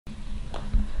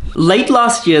Late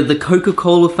last year, the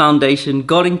Coca-Cola Foundation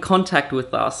got in contact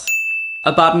with us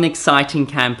about an exciting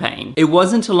campaign. It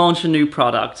wasn't to launch a new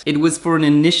product, it was for an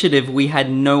initiative we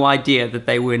had no idea that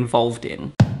they were involved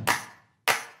in.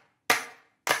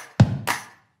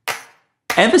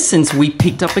 Ever since we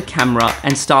picked up a camera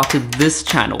and started this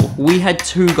channel, we had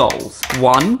two goals.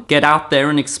 One, get out there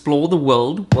and explore the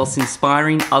world whilst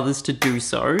inspiring others to do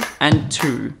so. And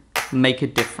two, make a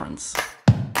difference.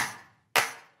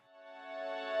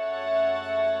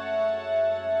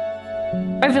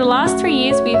 Over the last 3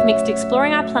 years, we've mixed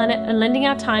exploring our planet and lending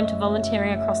our time to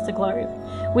volunteering across the globe.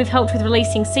 We've helped with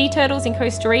releasing sea turtles in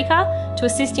Costa Rica to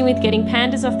assisting with getting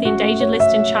pandas off the endangered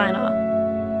list in China.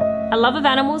 Our love of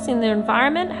animals and their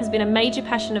environment has been a major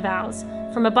passion of ours,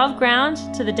 from above ground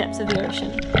to the depths of the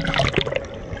ocean.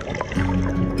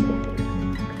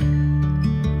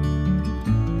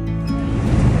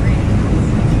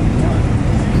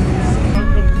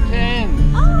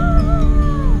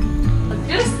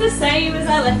 Just the same as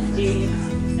I left you.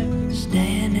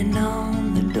 Standing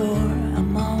on the door,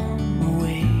 I'm on my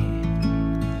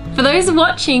way. For those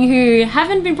watching who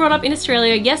haven't been brought up in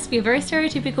Australia, yes, we're very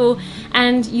stereotypical,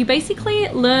 and you basically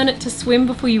learn to swim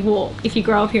before you walk if you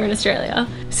grow up here in Australia.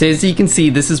 So as you can see,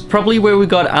 this is probably where we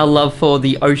got our love for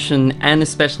the ocean and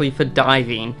especially for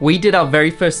diving. We did our very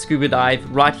first scuba dive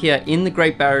right here in the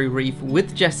Great Barrier Reef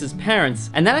with Jess's parents,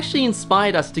 and that actually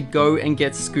inspired us to go and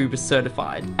get scuba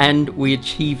certified, and we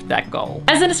achieved that goal.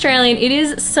 As an Australian, it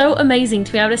is so amazing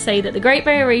to be able to say that the Great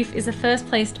Barrier Reef is the first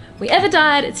place we ever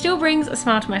dived. It still brings a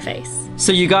smile to my face.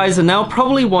 So you guys are now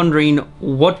probably wondering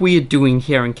what we are doing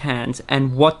here in Cairns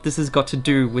and what this has got to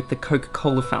do with the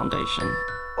Coca-Cola Foundation.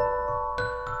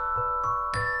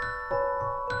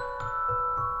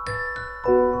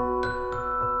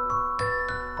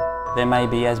 There may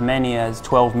be as many as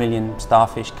 12 million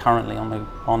starfish currently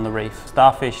on the reef.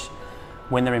 Starfish,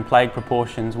 when they're in plague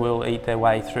proportions, will eat their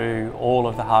way through all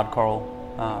of the hard coral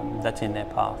that's in their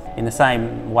path. In the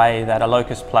same way that a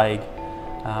locust plague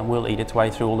will eat its way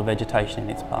through all the vegetation in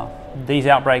its path. These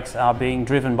outbreaks are being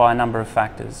driven by a number of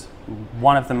factors.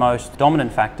 One of the most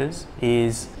dominant factors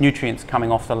is nutrients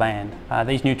coming off the land.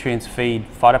 These nutrients feed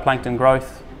phytoplankton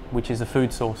growth, which is a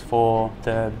food source for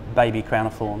the baby crown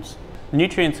of thorns. The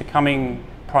nutrients are coming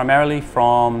primarily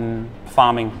from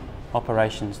farming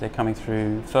operations. They're coming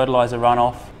through fertiliser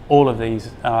runoff. All of these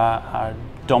are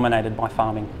dominated by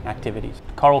farming activities.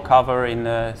 Coral cover in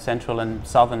the central and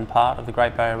southern part of the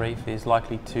Great Barrier Reef is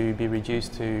likely to be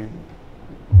reduced to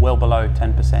well below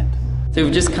 10%. So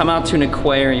we've just come out to an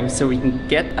aquarium so we can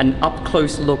get an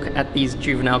up-close look at these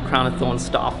juvenile crown of thorns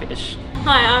starfish.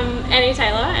 Hi, I'm Annie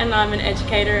Taylor and I'm an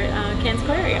educator at Cairns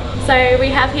Aquarium. So we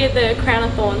have here the crown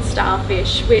of thorns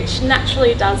starfish, which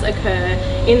naturally does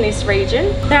occur in this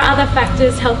region. There are other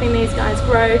factors helping these guys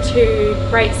grow to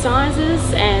great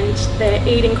sizes, and they're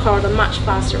eating coral at a much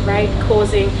faster rate,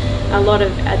 causing a lot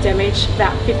of damage,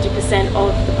 about 50%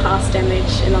 of the past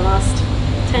damage in the last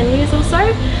 10 years or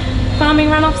so. Farming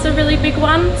runoff's a really big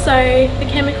one, so the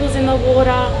chemicals in the water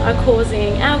are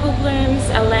causing algal blooms,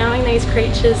 allowing these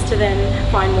creatures to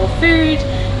then find more food,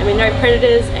 and with no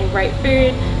predators and great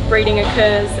food, breeding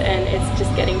occurs, and it's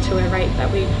just getting to a rate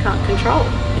that we can't control.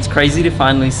 It's crazy to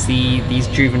finally see these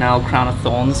juvenile crown of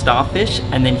thorns starfish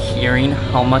and then hearing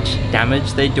how much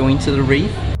damage they're doing to the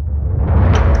reef.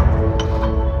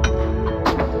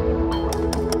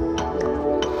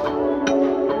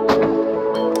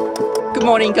 Good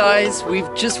morning guys,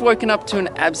 we've just woken up to an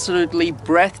absolutely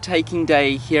breathtaking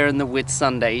day here in the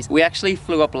Whitsundays. We actually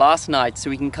flew up last night so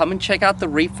we can come and check out the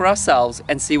reef for ourselves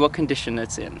and see what condition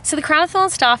it's in. So the crown of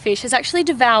thorns starfish has actually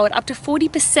devoured up to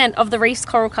 40% of the reef's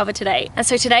coral cover today. And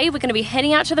so today we're going to be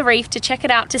heading out to the reef to check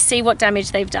it out to see what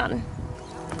damage they've done.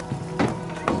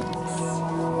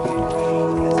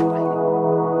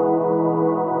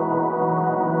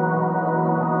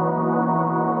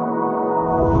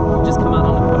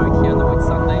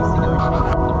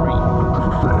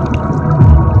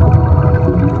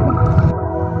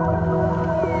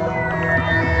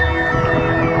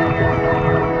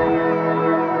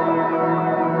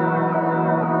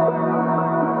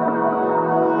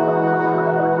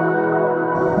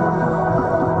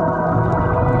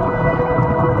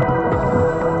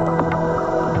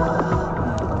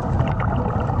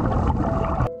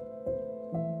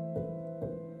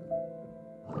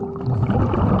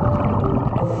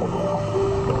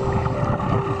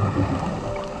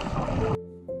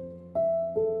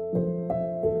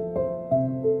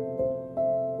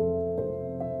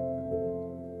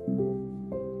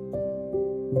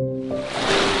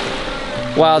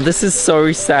 Wow, this is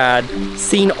so sad.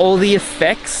 Seeing all the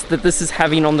effects that this is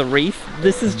having on the reef,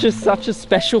 This is just such a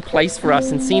special place for us,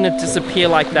 and seeing it disappear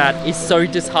like that is so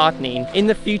disheartening. In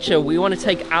the future, we want to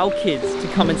take our kids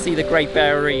to come and see the Great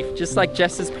Barrier Reef, just like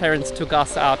Jess's parents took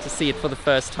us out to see it for the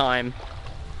first time.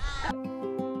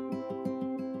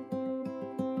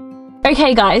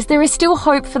 Okay guys, there is still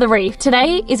hope for the reef.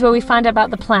 Today is where we find out about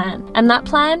the plan, and that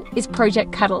plan is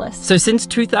Project Catalyst. So since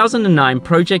 2009,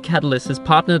 Project Catalyst has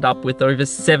partnered up with over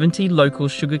 70 local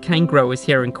sugarcane growers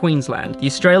here in Queensland, the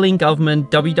Australian government,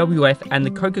 WWF and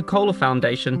the Coca-Cola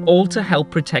Foundation, all to help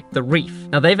protect the reef.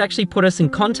 Now they've actually put us in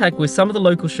contact with some of the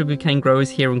local sugarcane growers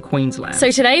here in Queensland.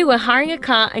 So today we're hiring a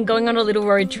car and going on a little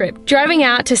road trip, driving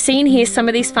out to see and hear some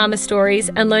of these farmer stories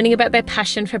and learning about their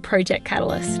passion for Project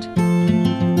Catalyst.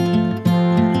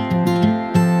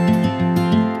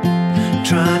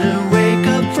 Trying to wake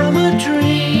up from a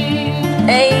dream.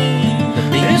 Hey, the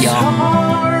big It's yum.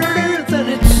 harder than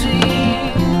it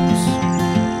seems.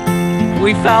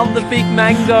 We found the big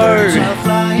mango. Birds are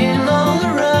flying all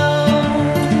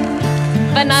around.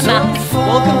 Banana.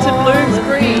 Welcome to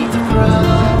Bloomsbury.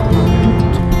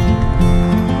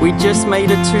 We just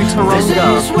made it to This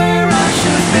Taronga. is where I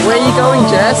should be. Where are you going,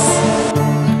 Jess?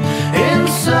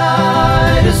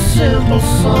 Inside a simple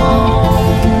song.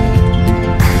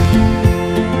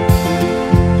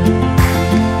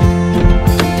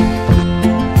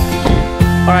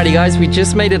 Alrighty guys, we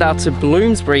just made it out to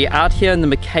Bloomsbury, out here in the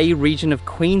Mackay region of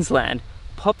Queensland.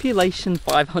 Population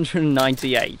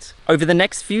 598. Over the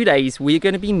next few days, we're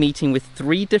going to be meeting with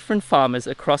 3 different farmers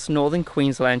across northern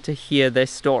Queensland to hear their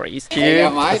stories.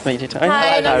 Nice to meet you, Tony.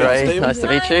 Hi. Ray. Nice to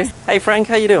meet you. Hey Frank,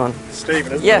 how you doing?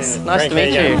 Stephen, isn't Yes, it? nice to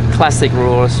Frank, meet how you. going? Classic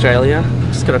rural Australia.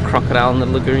 Just got a crocodile in the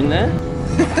lagoon there.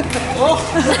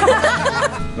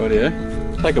 Oh dear.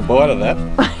 Take a bite of that.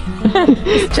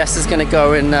 Jess is going to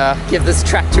go and give this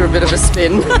tractor a bit of a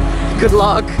spin. Good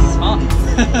luck.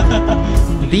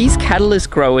 These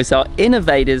catalyst growers are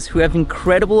innovators who have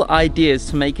incredible ideas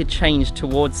to make a change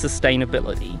towards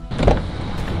sustainability.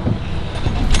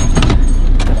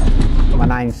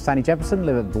 My name's Sonny Jefferson,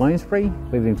 live at Bloomsbury.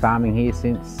 We've been farming here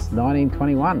since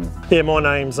 1921. Yeah, my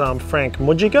name's Frank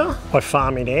Mudjiga. I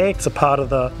farm in Ayr. It's a part of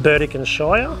the Burdekin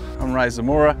Shire. I'm Ray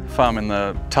Zamora, farm in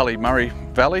the Tully-Murray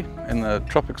Valley in the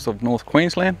tropics of North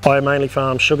Queensland. I mainly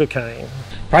farm sugarcane.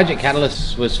 Project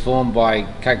Catalyst was formed by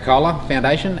Coca-Cola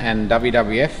Foundation and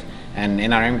WWF and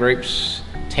NRM groups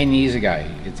 10 years ago.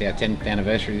 It's our 10th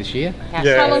anniversary this year.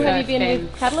 How long have you been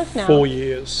with Catalyst now? 4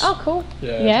 years. Oh, cool.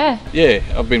 Yeah. Yeah,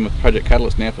 I've been with Project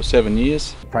Catalyst now for 7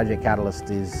 years. Project Catalyst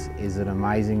is an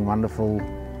amazing, wonderful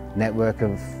network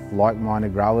of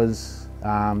like-minded growers,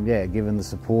 given the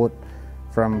support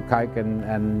from Coke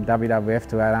and WWF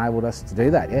to enable us to do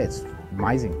that. Yeah, it's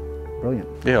amazing, brilliant.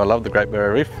 Yeah, I love the Great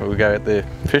Barrier Reef. We go out there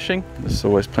fishing. There's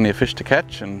always plenty of fish to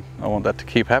catch, and I want that to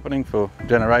keep happening for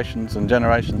generations and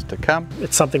generations to come.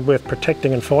 It's something worth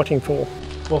protecting and fighting for.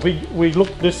 Well, we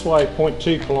look this way,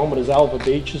 0.2 kilometres, Alva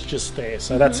Beach is just there,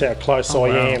 so that's how close I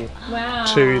am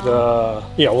to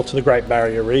the Great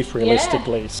Barrier Reef,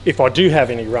 realistically. If I do have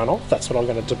any runoff, that's what I'm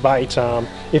going to debate.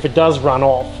 If it does run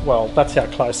off, well, that's how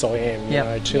close I am, you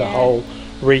know, to the whole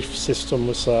reef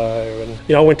system. So,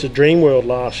 and I went to Dreamworld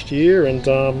last year, and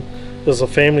there's a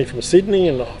family from Sydney,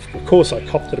 and of course I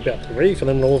copped it about the reef, and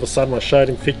then all of a sudden I showed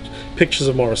him pictures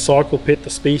of my recycle pit, the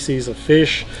species of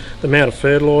fish, the amount of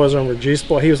fertiliser I'm reduced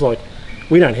by. He was like,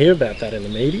 we don't hear about that in the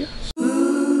media.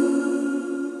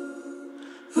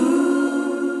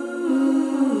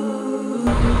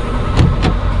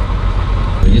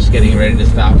 We're just getting ready to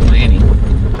start planning.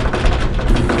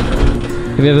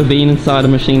 Have you ever been inside a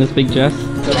machine as big, Jess?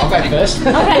 So I'll go first.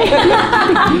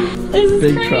 This is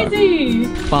Big crazy.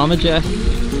 Farmer Jess.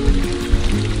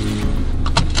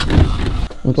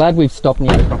 I'm glad we've stopped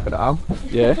near the crocodile.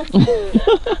 Yeah.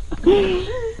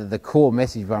 The core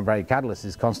message behind Project Catalyst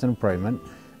is constant improvement,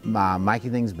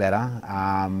 making things better,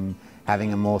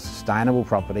 having a more sustainable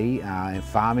property,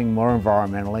 farming more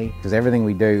environmentally, because everything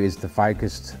we do is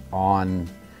focused on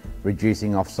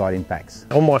reducing off-site impacts.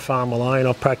 On my farm alone,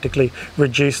 I've practically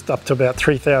reduced up to about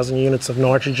 3,000 units of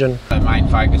nitrogen. The main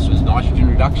focus was nitrogen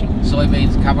reduction.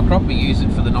 Soybeans cover crop, we use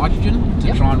it for the nitrogen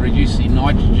to try and reduce the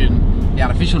nitrogen, the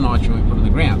artificial nitrogen we put in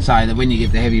the ground, so that when you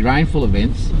get the heavy rainfall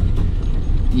events,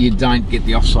 you don't get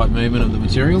the off-site movement of the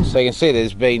materials. So you can see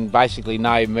there's been basically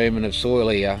no movement of soil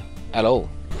here at all.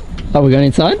 Are we going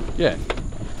inside? Yeah.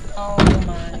 Oh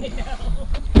my.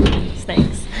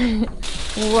 Thanks.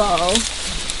 Whoa.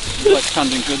 It's like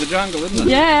hunting through the jungle, isn't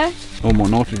it? Yeah. All my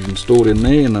nitrogen stored in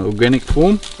there in an organic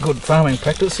form. Good farming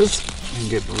practices. And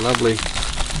get lovely,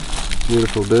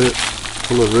 beautiful dirt,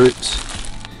 full of roots.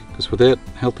 Because without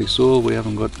healthy soil, we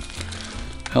haven't got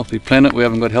healthy planet, we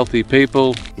haven't got healthy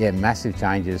people. Yeah, massive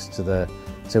changes to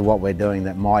what we're doing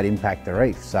that might impact the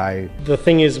reef. So the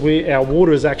thing is, our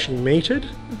water is actually metered.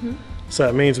 So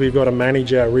it means we've got to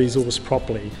manage our resource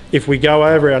properly. If we go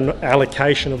over our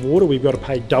allocation of water, we've got to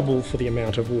pay double for the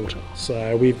amount of water.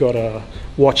 So we've got to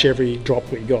watch every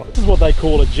drop we got. This is what they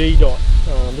call a GDOT.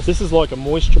 This is like a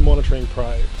moisture monitoring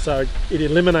probe. So it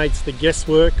eliminates the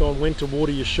guesswork on when to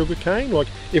water your sugarcane. Like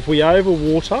if we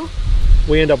overwater,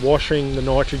 we end up washing the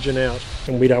nitrogen out,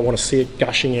 and we don't want to see it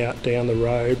gushing out down the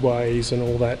roadways and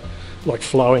all that, like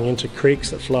flowing into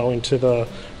creeks that flow into the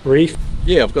reef.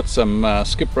 Yeah, I've got some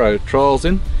skip row trials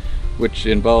in, which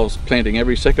involves planting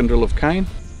every second drill of cane.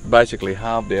 Basically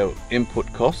halved our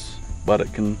input costs, but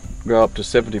it can grow up to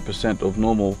 70% of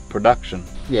normal production.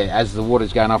 Yeah, as the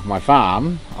water's going off my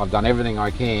farm, I've done everything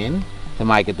I can to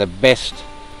make it the best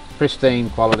pristine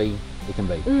quality it can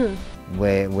be.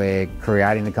 we're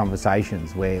creating the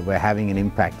conversations, we're having an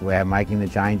impact, we're making the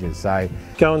changes. So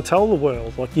go and tell the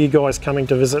world, like you guys coming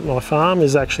to visit my farm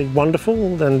is actually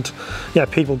wonderful, and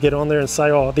people get on there and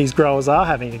say, oh, these growers are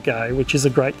having a go, which is a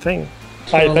great thing.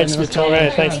 Hey, thanks for your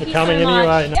time. Thanks for coming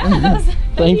anyway.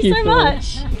 Thank you so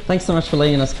much. Thanks so much for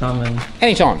letting us come and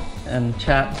Anytime.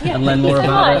 chat and learn more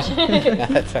about it.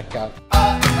 That's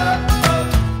okay.